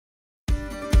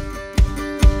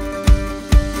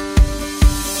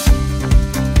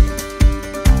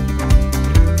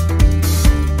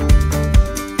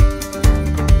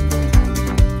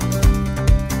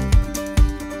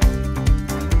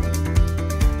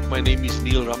my name is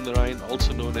Neil Ramnarayan,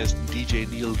 also known as DJ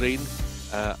Neil Rain.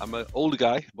 I'm an old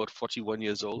guy, about 41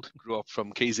 years old. Grew up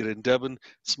from KZN Durban,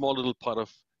 small little part of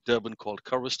Durban called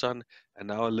Kyrgyzstan, and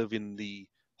now I live in the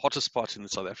hottest part in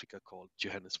South Africa called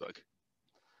Johannesburg.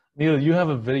 Neil, you have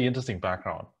a very interesting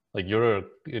background. Like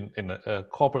in a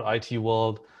corporate IT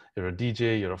world, you're a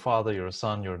DJ, you're a father, you're a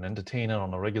son, you're an entertainer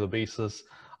on a regular basis.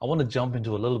 I want to jump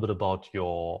into a little bit about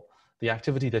the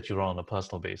activity that you run on a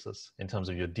personal basis in terms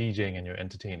of your DJing and your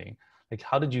entertaining. Like,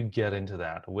 how did you get into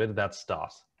that? Where did that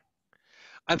start?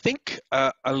 I think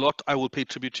a lot I will pay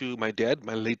tribute to my dad,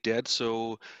 my late dad.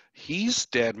 So his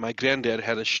dad, my granddad,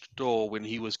 had a store when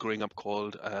he was growing up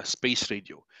called Space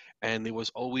Radio, and he was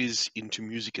always into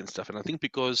music and stuff. And I think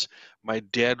because my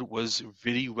dad was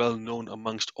very well known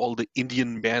amongst all the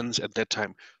Indian bands at that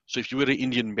time. So if you were an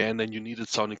Indian band and you needed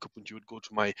sound equipment, you would go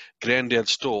to my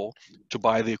granddad's store to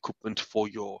buy the equipment for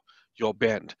your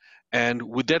band. And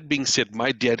with that being said,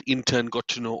 my dad in turn got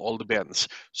to know all the bands.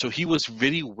 So he was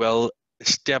very well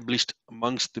established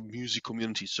amongst the music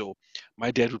community. So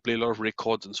my dad would play a lot of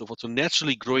records and so forth. So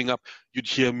naturally growing up, you'd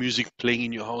hear music playing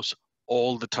in your house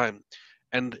all the time.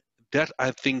 And that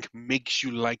I think makes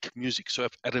you like music. So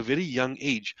at a very young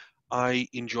age, I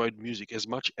enjoyed music as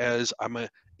much as I'm an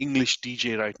English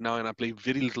DJ right now and I play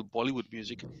very little Bollywood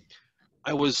music.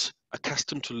 I was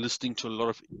accustomed to listening to a lot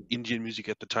of Indian music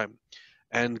at the time.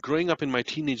 And growing up in my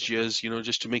teenage years,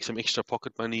 just to make some extra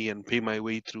pocket money and pay my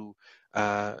way through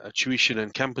tuition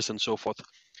and campus and so forth,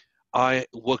 I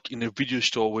worked in a video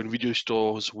store when video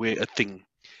stores were a thing.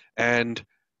 And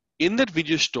in that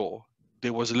video store,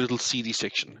 there was a little CD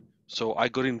section. So I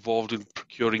got involved in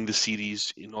procuring the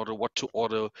CDs in order what to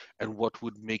order and what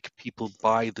would make people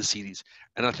buy the CDs.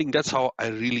 And I think that's how I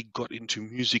really got into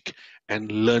music and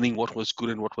learning what was good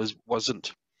and what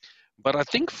wasn't. But I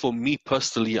think for me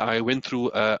personally, I went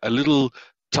through a little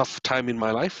tough time in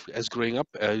my life as growing up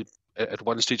at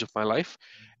one stage of my life.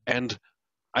 And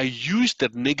I used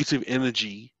that negative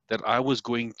energy that I was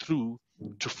going through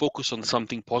to focus on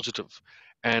something positive.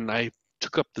 And I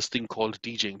took up this thing called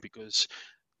DJing because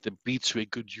the beats were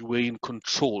good. You were in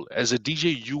control. As a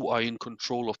DJ, you are in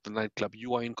control of the nightclub.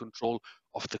 You are in control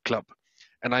of the club.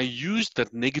 And I used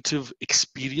that negative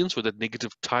experience or that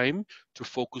negative time to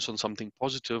focus on something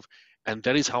positive. And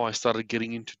that is how I started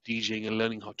getting into DJing and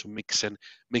learning how to mix and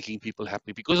making people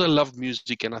happy because I love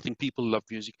music and I think people love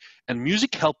music. And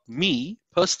music helped me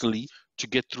personally to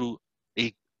get through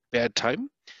a bad time.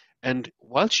 And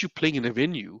whilst you're playing in a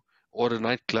venue or a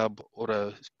nightclub or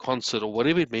a concert or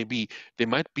whatever it may be, there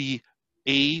might be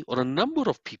a or a number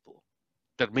of people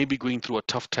that may be going through a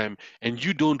tough time and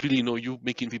you don't really know, you're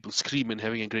making people scream and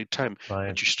having a great time,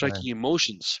 but you're striking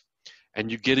emotions and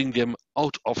you're getting them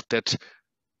out of that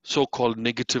so-called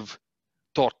negative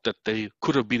thought that they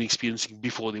could have been experiencing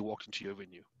before they walked into your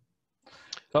venue.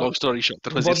 Long story short,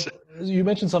 that was it. You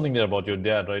mentioned something there about your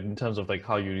dad, right? In terms of like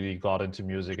how you really got into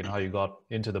music and how you got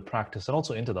into the practice and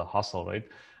also into the hustle, right?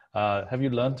 Have you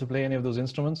learned to play any of those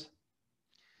instruments?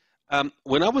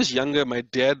 When I was younger, my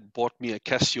dad bought me a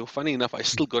Casio. Funny enough, I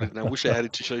still got it, and I wish I had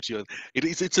it to show it to you.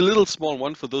 It's a little small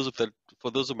one for those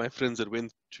of my friends that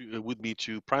went with me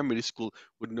to primary school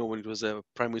would know when it was a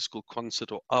primary school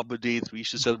concert or Arbor Day that we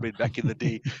used to celebrate back in the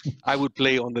day. I would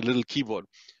play on the little keyboard.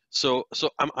 So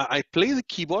I play the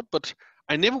keyboard, but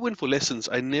I never went for lessons.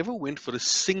 I never went for a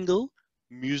single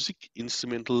music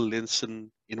instrumental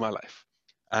lesson in my life,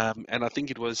 and I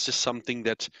think it was just something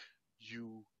that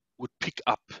you would pick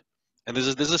up. And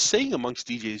there's a saying amongst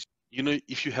DJs,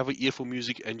 if you have an ear for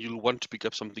music and you'll want to pick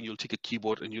up something, you'll take a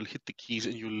keyboard and you'll hit the keys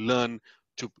and you'll learn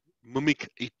to mimic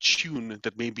a tune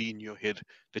that may be in your head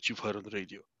that you've heard on the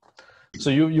radio.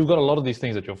 So you've got a lot of these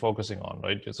things that you're focusing on,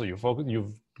 right? So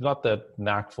you've got that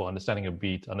knack for understanding a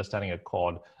beat, understanding a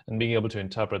chord, and being able to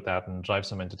interpret that and drive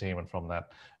some entertainment from that.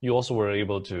 You also were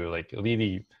able to like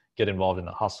really get involved in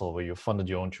a hustle where you funded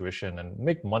your own tuition and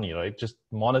make money, right? Just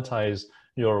monetize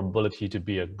your ability to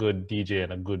be a good DJ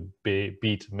and a good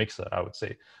beat mixer, I would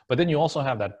say. But then you also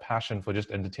have that passion for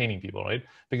just entertaining people, right?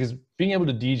 Because being able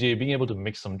to DJ, being able to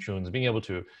mix some tunes, being able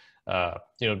to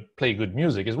play good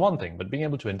music is one thing, but being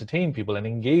able to entertain people and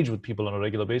engage with people on a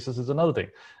regular basis is another thing.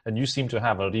 And you seem to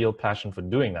have a real passion for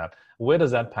doing that. Where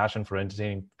does that passion for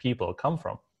entertaining people come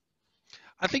from?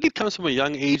 I think it comes from a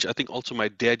young age. I think also my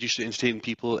dad used to entertain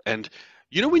people. And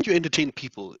when you entertain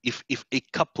people, if a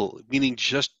couple, meaning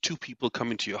just two people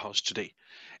come into your house today,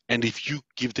 and if you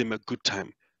give them a good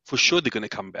time, for sure they're going to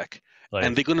come back. Right.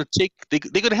 And they're going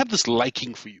to have this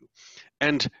liking for you.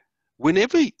 And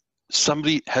whenever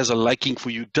somebody has a liking for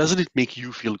you, doesn't it make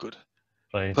you feel good?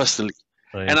 Right. Personally?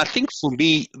 Right. And I think for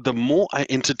me, the more I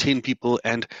entertain people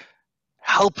and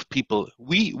help people.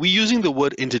 We using the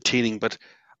word entertaining, but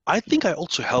I think I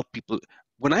also help people.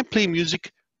 When I play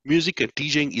music, music and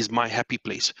DJing is my happy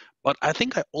place. But I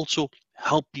think I also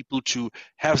help people to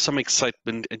have some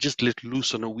excitement and just let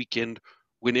loose on a weekend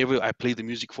whenever I play the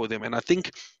music for them. And I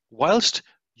think whilst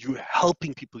you're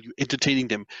helping people, you're entertaining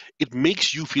them, it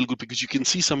makes you feel good because you can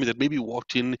see somebody that maybe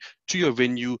walked in to your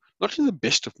venue, not in the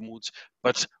best of moods,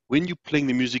 but when you're playing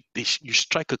the music, you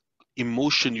strike a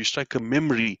emotion, you strike a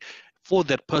memory for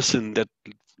that person that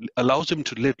allows them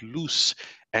to let loose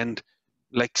and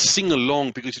like sing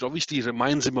along because it obviously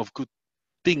reminds them of good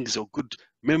things or good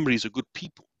memories or good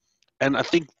people. And I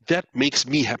think that makes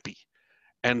me happy.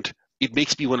 And it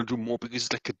makes me want to do more because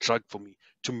it's like a drug for me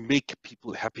to make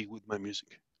people happy with my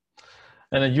music.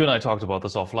 And then you and I talked about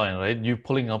this offline, right? You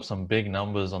pulling up some big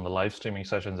numbers on the live streaming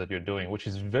sessions that you're doing, which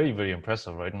is very, very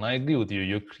impressive, right? And I agree with you.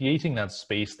 You're creating that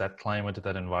space, that climate,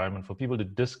 that environment for people to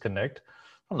disconnect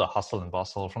from the hustle and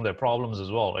bustle, from their problems as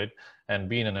well, right? And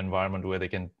be in an environment where they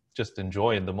can just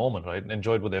enjoy in the moment, right?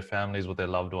 Enjoy it with their families, with their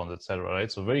loved ones, etc.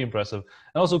 Right? So very impressive.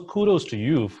 And also kudos to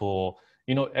you for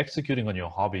executing on your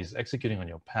hobbies, executing on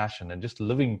your passion, and just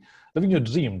living your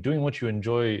dream, doing what you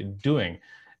enjoy doing.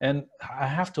 And I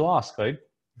have to ask, right?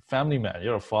 Family man,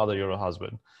 you're a father, you're a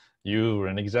husband, you're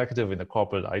an executive in the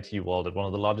corporate IT world at one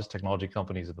of the largest technology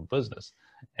companies in the business,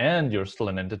 and you're still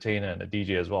an entertainer and a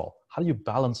DJ as well. How do you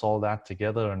balance all that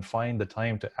together and find the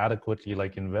time to adequately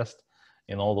invest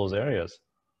in all those areas?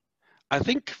 I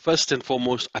think first and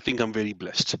foremost, I think I'm very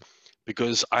blessed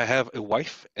because I have a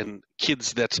wife and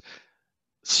kids that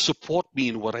support me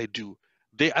in what I do.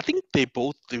 I think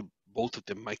both of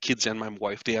them, my kids and my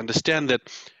wife, they understand that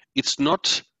it's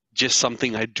not just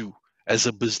something I do as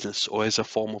a business or as a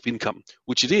form of income,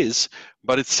 which it is,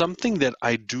 but it's something that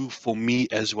I do for me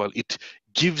as well. It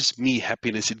gives me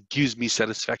happiness, it gives me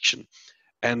satisfaction.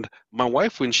 And my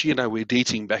wife, when she and I were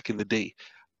dating back in the day,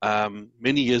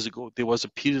 many years ago, there was a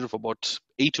period of about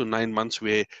 8 or 9 months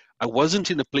where I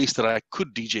wasn't in a place that I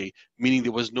could DJ, meaning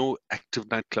there was no active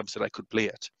nightclubs that I could play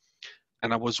at.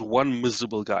 And I was one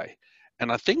miserable guy.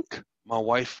 And I think my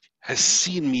wife has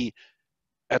seen me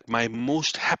at my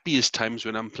most happiest times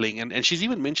when I'm playing. And she's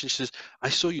even mentioned, she says, I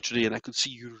saw you today and I could see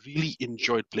you really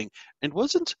enjoyed playing. And it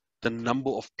wasn't the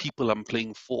number of people I'm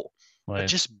playing for, but Right.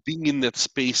 just being in that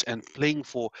space and playing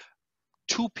for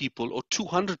two people or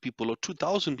 200 people or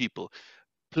 2,000 people,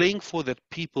 playing for that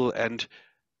people and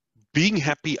being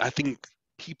happy, I think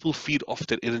people feed off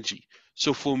that energy.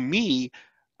 So for me,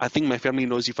 I think my family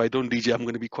knows if I don't DJ, I'm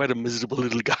going to be quite a miserable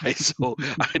little guy. So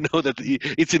I know that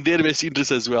it's in their best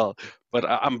interest as well. But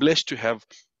I'm blessed to have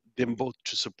them both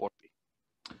to support me.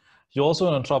 You're also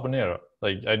an entrepreneur.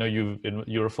 Like I know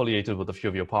you're affiliated with a few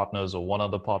of your partners or one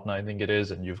other partner, I think it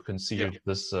is, and you've Yeah. conceived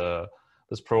this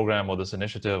program or this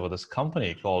initiative or this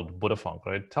company called Budafunk,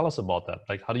 right? Tell us about that.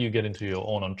 Like, how do you get into your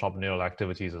own entrepreneurial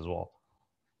activities as well?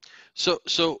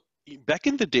 So back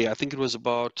in the day, I think it was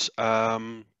about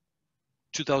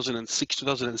 2006,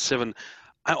 2007,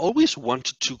 I always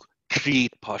wanted to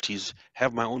create parties,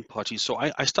 have my own parties. So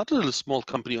I started a small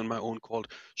company on my own called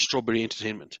Strawberry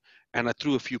Entertainment. And I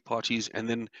threw a few parties. And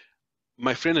then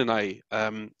my friend and I,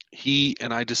 he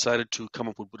and I decided to come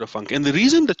up with Buddha Funk. And the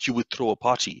reason that you would throw a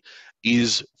party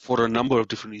is for a number of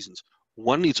different reasons.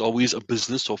 One, it's always a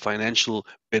business or financial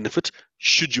benefit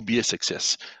should you be a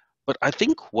success. But I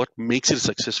think what makes it a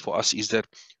success for us is that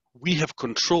we have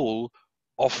control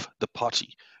of the party.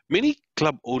 Many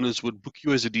club owners would book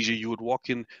you as a DJ. You would walk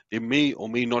in, they may or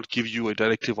may not give you a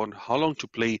directive on how long to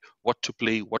play, what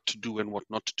to do, and what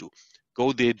not to do.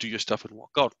 Go there, do your stuff, and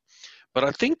walk out. But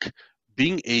I think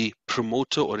being a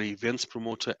promoter or an events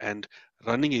promoter and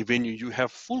running a venue, you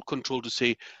have full control to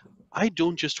say, I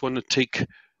don't just want to take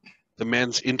the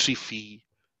man's entry fee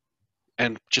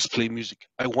and just play music.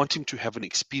 I want him to have an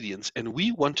experience. And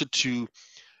we wanted to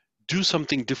do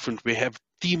something different. We have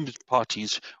themed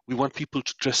parties. We want people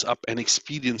to dress up and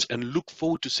experience and look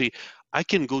forward to say, I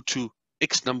can go to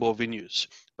X number of venues.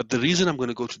 But the reason I'm going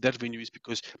to go to that venue is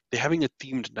because they're having a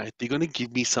themed night. They're going to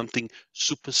give me something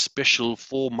super special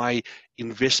for my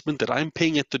investment that I'm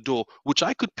paying at the door, which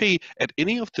I could pay at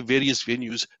any of the various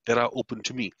venues that are open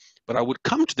to me. But I would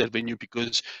come to that venue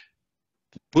because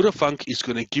Buddha Funk is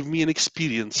going to give me an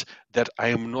experience that I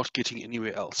am not getting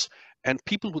anywhere else. And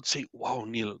people would say, wow,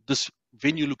 Neil, this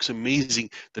venue looks amazing.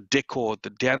 The decor,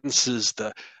 the dances,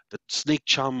 the snake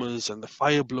charmers and the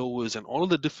fire blowers and all of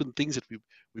the different things that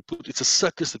we put, it's a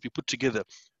circus that we put together.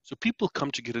 So people come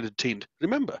to get entertained.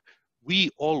 Remember,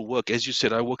 we all work, as you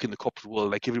said, I work in the corporate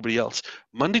world like everybody else.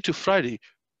 Monday to Friday,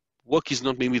 work is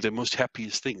not maybe the most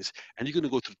happiest things, and you're going to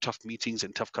go through tough meetings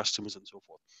and tough customers and so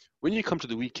forth. When you come to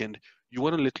the weekend, you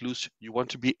want to let loose, you want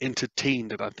to be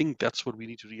entertained, and I think that's what we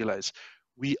need to realize.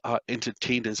 We are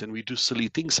entertainers, and we do silly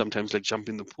things sometimes, like jump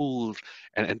in the pool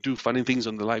and do funny things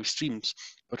on the live streams,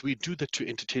 but we do that to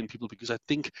entertain people because I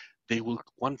think they will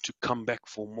want to come back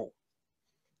for more.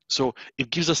 So it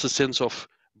gives us a sense of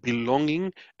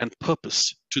belonging and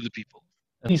purpose to the people.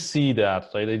 And you see that,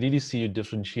 right? I really see you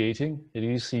differentiating. I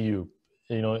really see you,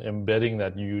 embedding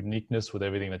that uniqueness with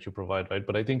everything that you provide, right?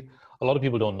 But I think a lot of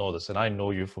people don't know this, and I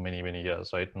know you for many, many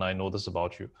years, right? And I know this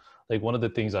about you. Like one of the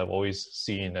things I've always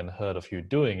seen and heard of you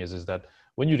doing is that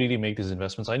when you really make these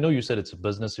investments, I know you said it's a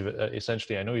business,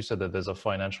 essentially. I know you said that there's a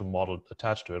financial model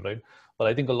attached to it, right? But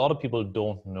I think a lot of people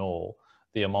don't know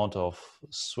the amount of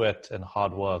sweat and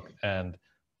hard work and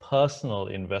personal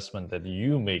investment that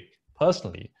you make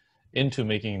personally into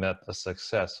making that a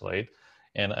success, right?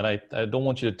 And I don't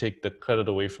want you to take the credit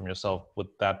away from yourself with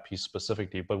that piece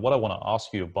specifically. But what I want to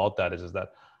ask you about that is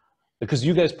that because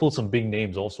you guys pull some big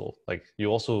names also, like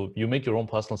you make your own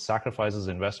personal sacrifices,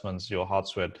 investments, your hard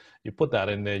sweat, you put that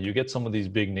in there, you get some of these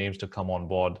big names to come on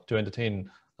board to entertain,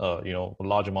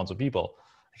 large amounts of people.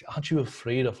 Like, aren't you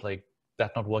afraid of like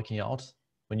that not working out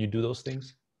when you do those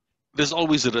things? There's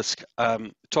always a risk.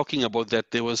 Talking about that,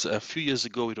 there was a few years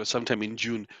ago, it was sometime in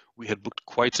June, we had booked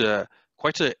quite a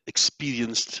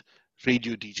experienced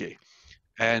radio DJ,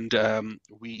 and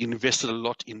we invested a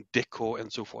lot in decor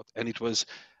and so forth. And it was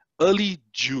early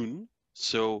June,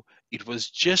 so it was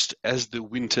just as the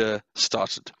winter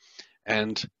started,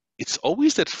 and it's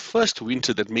always that first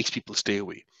winter that makes people stay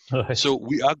away. Right. So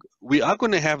we are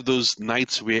going to have those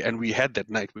nights where, and we had that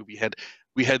night where we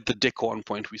had the decor on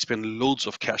point. We spent loads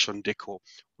of cash on decor.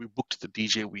 We booked the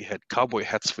DJ. We had cowboy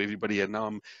hats for everybody,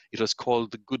 and it was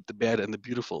called the Good, the Bad, and the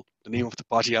Beautiful. The name of the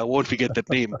party, I won't forget that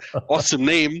name. Awesome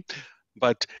name,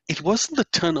 but it wasn't the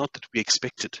turnout that we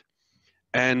expected.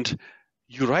 And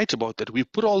you're right about that. We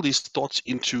put all these thoughts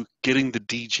into getting the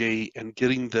DJ and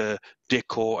getting the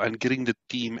decor and getting the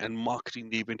theme and marketing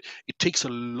the event. It takes a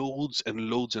loads and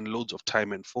loads and loads of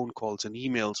time and phone calls and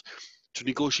emails to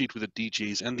negotiate with the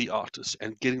DJs and the artists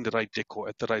and getting the right decor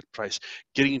at the right price,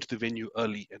 getting into the venue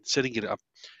early and setting it up,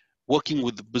 working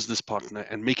with the business partner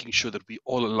and making sure that we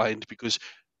all aligned, because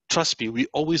trust me, we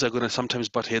always are going to sometimes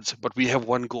butt heads, but we have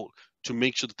one goal: to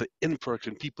make sure that the end product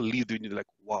and people leave the venue like,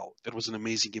 wow, that was an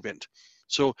amazing event.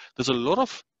 So there's a lot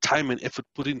of time and effort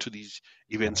put into these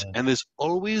events, and there's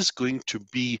always going to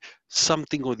be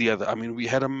something or the other. I mean, we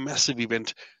had a massive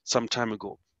event some time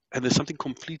ago, and there's something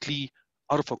completely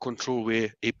out of our control where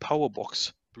a power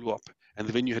box blew up and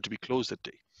the venue had to be closed that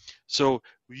day. So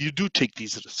you do take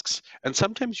these risks, and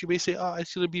sometimes you may say,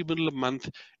 it's going to be middle of the month,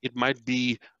 it might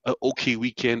be an okay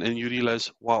weekend, and you realize,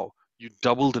 wow, you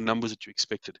double the numbers that you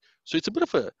expected. So it's a bit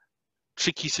of a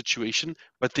tricky situation,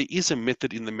 but there is a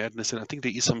method in the madness, and I think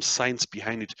there is some science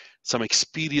behind it, some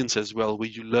experience as well, where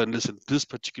you learn, listen, this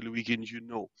particular weekend,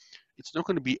 it's not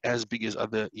going to be as big as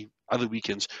other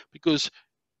weekends, because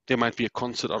there might be a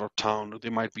concert out of town, or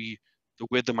the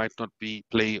weather might not be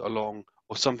play along,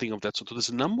 or something of that sort. So there's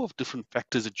a number of different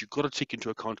factors that you've got to take into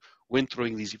account when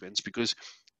throwing these events, because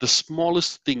the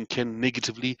smallest thing can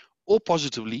negatively or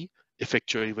positively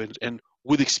affect your event, and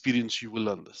with experience you will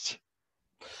learn this.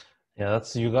 Yeah,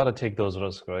 you got to take those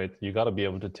risks, right? You got to be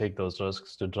able to take those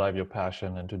risks to drive your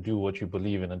passion and to do what you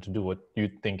believe in and to do what you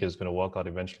think is going to work out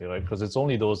eventually, right? Because it's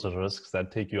only those risks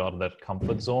that take you out of that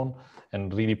comfort zone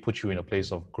and really put you in a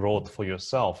place of growth for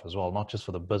yourself as well, not just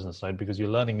for the business, right? Because you're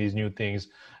learning these new things,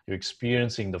 you're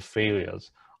experiencing the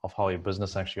failures of how a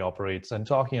business actually operates. And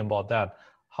talking about that,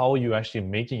 how are you actually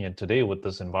making it today with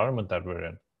this environment that we're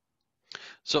in?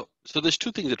 So there's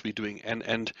two things that we're doing,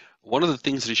 and one of the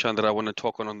things, Rishan, that I want to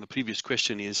talk on the previous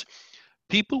question is,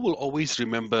 people will always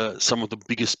remember some of the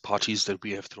biggest parties that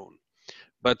we have thrown.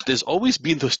 But there's always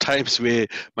been those times where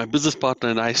my business partner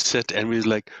and I sit and we're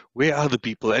like, where are the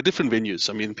people at different venues?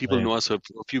 I mean, people know us at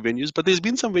a few venues, but there's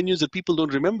been some venues that people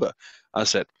don't remember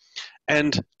us at.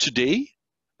 And today,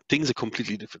 things are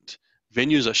completely different.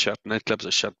 Venues are shut, nightclubs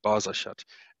are shut, bars are shut.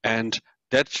 And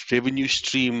that revenue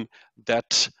stream,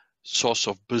 that source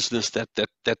of business,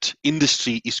 that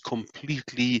industry is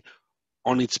completely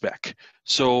on its back.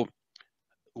 So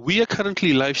we are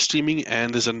currently live streaming,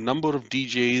 and there's a number of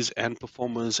DJs and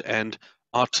performers and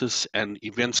artists and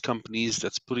events companies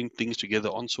that's putting things together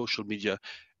on social media,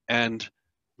 and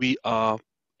we are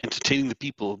entertaining the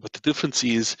people. But the difference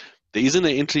is there isn't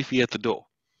an entry fee at the door.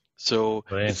 So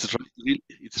it's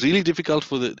really difficult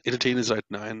for the entertainers right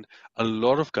now, and a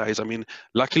lot of guys, I mean,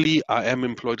 luckily I am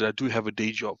employed, I do have a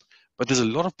day job, but there's a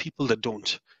lot of people that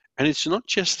don't. And it's not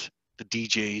just the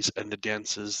DJs and the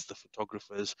dancers, the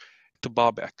photographers, the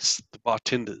barbacks, the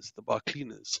bartenders, the bar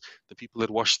cleaners, the people that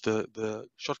wash the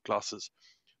shot glasses.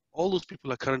 All those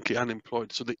people are currently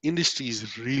unemployed. So the industry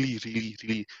is really, really,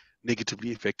 really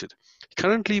negatively affected.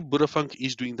 Currently, Buddha Funk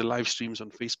is doing the live streams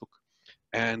on Facebook,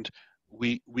 and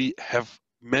we have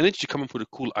managed to come up with a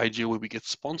cool idea where we get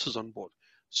sponsors on board.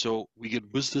 So we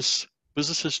get businesses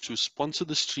to sponsor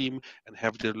the stream and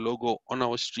have their logo on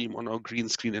our stream on our green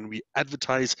screen, and we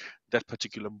advertise that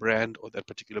particular brand or that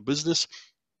particular business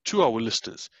to our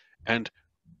listeners. And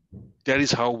that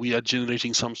is how we are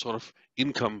generating some sort of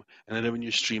income and a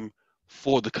revenue stream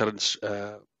for the current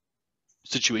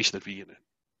situation that we're in.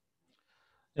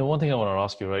 And one thing I want to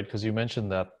ask you, right, because you mentioned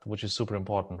that, which is super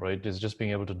important, right, is just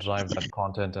being able to drive that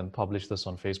content and publish this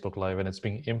on Facebook Live, and it's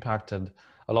being impacted.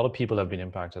 A lot of people have been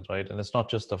impacted, right? And it's not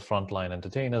just the frontline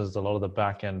entertainers, it's a lot of the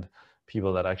back end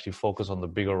people that actually focus on the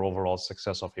bigger overall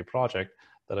success of a project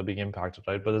that are being impacted,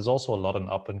 right? But there's also a lot of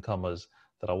up and comers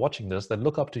that are watching this that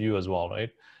look up to you as well, right?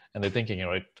 And they're thinking,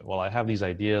 right, well, I have these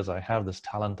ideas, I have this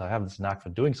talent, I have this knack for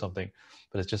doing something,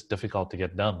 but it's just difficult to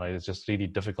get done, right? It's just really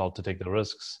difficult to take the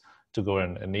risks to go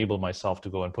and enable myself to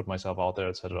go and put myself out there,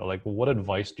 etc. Like, what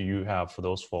advice do you have for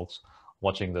those folks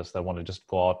watching this that want to just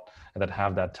go out and that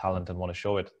have that talent and want to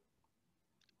show it?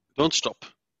 Don't stop.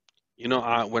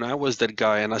 When I was that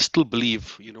guy, and I still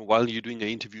believe, while you're doing an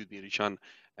interview with me, Rishan,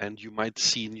 and you might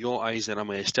see in your eyes that I'm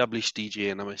an established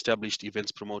DJ and I'm an established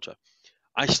events promoter,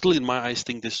 I still, in my eyes,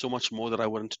 think there's so much more that I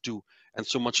want to do and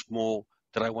so much more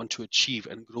that I want to achieve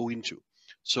and grow into.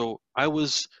 So I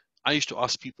used to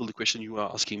ask people the question you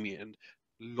are asking me, and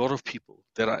a lot of people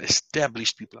that are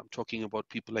established people, I'm talking about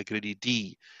people like Reddy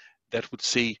D, that would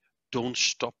say, don't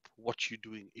stop what you're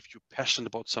doing. If you're passionate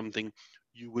about something,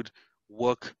 you would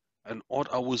work an odd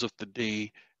hours of the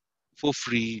day for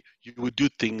free. You would do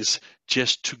things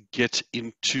just to get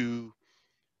into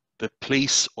the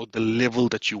place or the level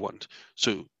that you want.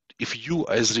 So if you,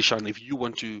 as Rishan, if you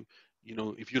want to,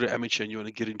 if you're an amateur and you want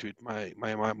to get into it,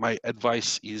 my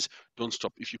advice is don't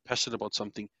stop. If you're passionate about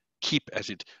something, keep at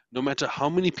it. No matter how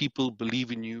many people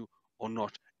believe in you or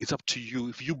not, it's up to you.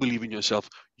 If you believe in yourself,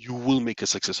 you will make a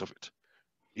success of it.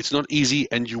 It's not easy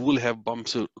and you will have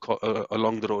bumps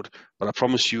along the road, but I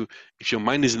promise you, if your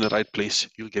mind is in the right place,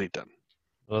 you'll get it done.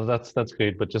 Well, that's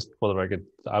great, but just for the record,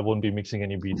 I won't be mixing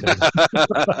any beats.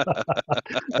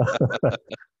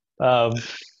 um,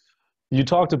 you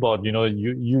talked about, you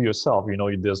yourself,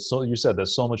 you said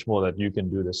there's so much more that you can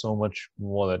do. There's so much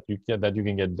more that you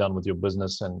can get done with your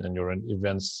business and your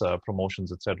events,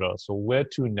 promotions, etc. So where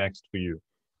to next for you?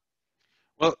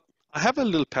 Well, I have a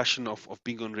little passion of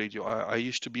being on radio. I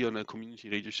used to be on a community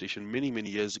radio station many, many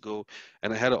years ago,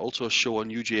 and I had also a show on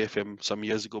UJFM some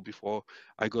years ago before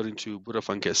I got into Buddha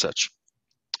Funk as such.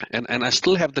 And I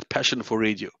still have that passion for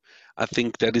radio. I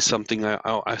think that is something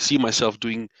I see myself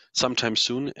doing sometime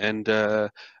soon, and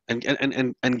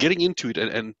getting into it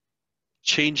and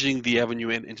changing the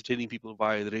avenue and entertaining people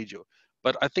via the radio.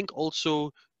 But I think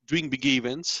also doing bigger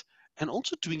events and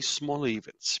also doing smaller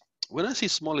events. When I say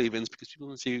smaller events, because people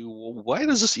will say, well, why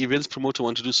does this events promoter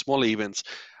want to do smaller events?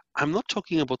 I'm not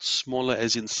talking about smaller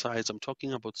as in size. I'm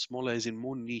talking about smaller as in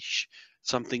more niche,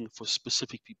 something for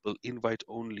specific people, invite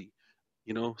only,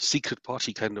 secret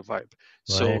party kind of vibe.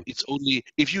 So Right. it's only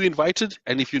if you invited,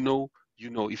 and if you know, you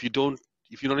know. If you don't,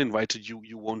 if you're not invited,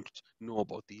 you won't know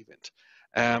about the event.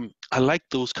 I like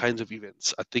those kinds of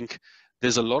events. I think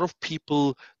there's a lot of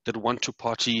people that want to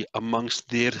party amongst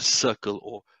their circle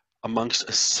or amongst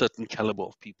a certain caliber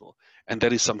of people, and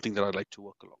that is something that I'd like to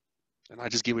work along. And I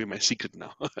just gave away my secret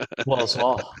now. Well,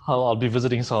 so I'll be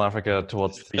visiting South Africa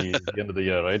towards the end of the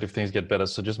year, right? If things get better.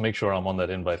 So just make sure I'm on that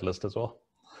invite list as well.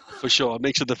 For sure. I'll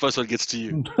make sure the first one gets to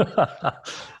you.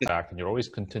 Back, and you're always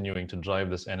continuing to drive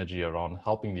this energy around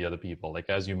helping the other people. Like,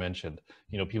 as you mentioned,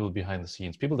 people behind the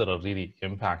scenes, people that are really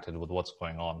impacted with what's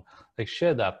going on. Like,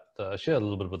 share a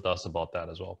little bit with us about that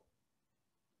as well.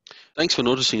 Thanks for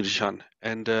noticing, Rishan.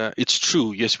 And it's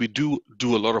true. Yes, we do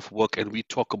a lot of work, and we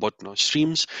talk about our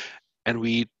streams, and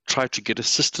we try to get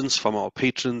assistance from our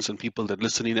patrons and people that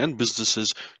listen in and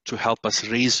businesses to help us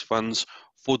raise funds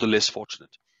for the less fortunate.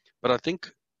 But I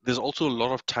think there's also a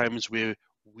lot of times where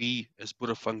we as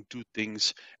Buddha Funk do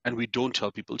things and we don't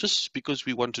tell people just because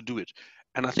we want to do it.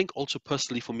 And I think also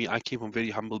personally for me, I came from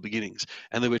very humble beginnings.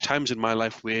 And there were times in my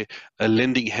life where a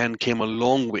lending hand came a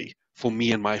long way for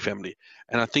me and my family.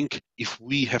 And I think if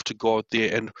we have to go out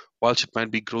there, and whilst it might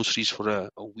be groceries for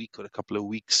a week or a couple of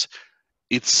weeks,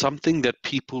 it's something that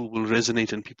people will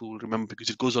resonate and people will remember because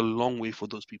it goes a long way for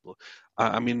those people.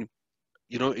 I mean,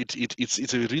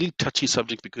 it's a really touchy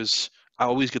subject because I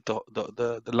always get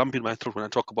the lump in my throat when I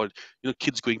talk about,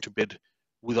 kids going to bed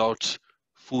without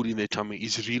food in their tummy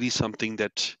is really something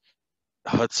that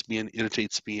hurts me and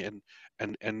irritates me,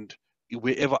 and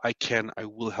wherever I can, I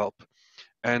will help.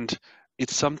 And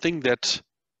it's something that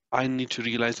I need to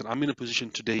realize that I'm in a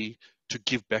position today to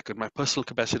give back in my personal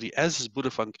capacity. As is Buddha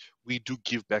Funk, we do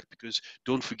give back, because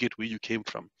don't forget where you came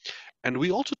from. And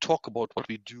we also talk about what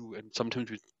we do, and sometimes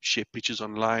we share pictures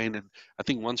online. And I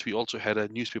think once we also had a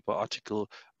newspaper article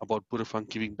about Buddha Funk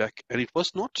giving back, and it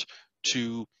was not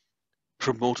to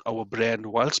promote our brand,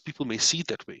 whilst people may see it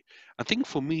that way. I think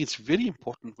for me, it's very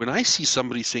important when I see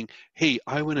somebody saying, hey,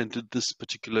 I went and did this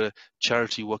particular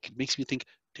charity work, it makes me think,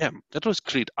 damn, that was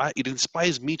great. It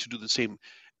inspires me to do the same.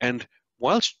 And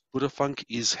whilst Buddha Funk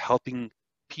is helping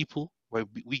people, by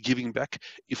we giving back,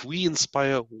 if we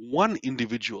inspire one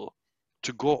individual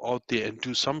to go out there and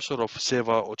do some sort of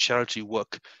seva or charity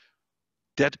work,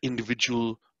 that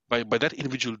individual, by that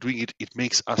individual doing it, it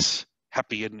makes us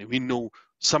happy, and we know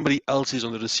somebody else is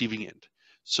on the receiving end.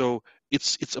 So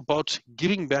it's about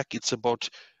giving back. It's about,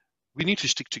 we need to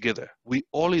stick together. We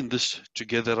all in this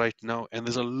together right now, and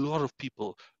there's a lot of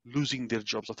people losing their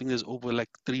jobs. I think there's over like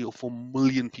 3 or 4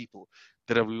 million people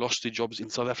that have lost their jobs in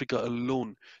South Africa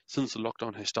alone since the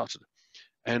lockdown has started.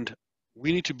 And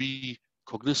we need to be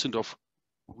cognizant of,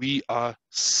 we are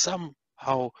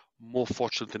somehow more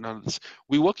fortunate than others.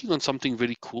 We're working on something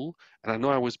very cool, and I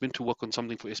know I was meant to work on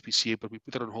something for SPCA, but we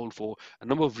put that on hold for a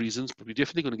number of reasons, but we're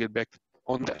definitely going to get back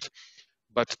on that.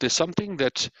 But there's something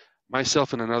that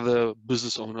myself and another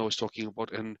business owner was talking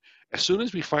about, and as soon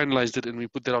as we finalized it and we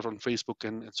put that out on Facebook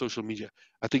and social media,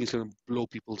 I think it's going to blow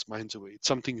people's minds away. It's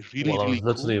something really, Well, I was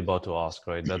really literally cool. about to ask,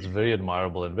 right? That's very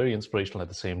admirable and very inspirational at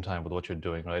the same time with what you're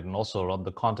doing, right? And also around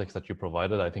the context that you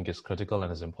provided, I think is critical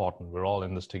and is important. We're all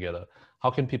in this together.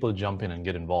 How can people jump in and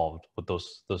get involved with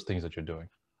those things that you're doing?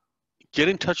 Get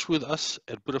in touch with us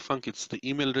at Buddha Funk. It's the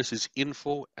email address is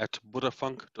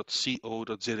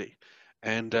info@buddhafunk.co.za,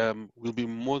 and we'll be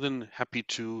more than happy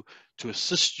to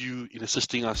assist you in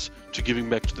assisting us to giving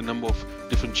back to the number of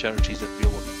different charities that we are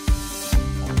working with.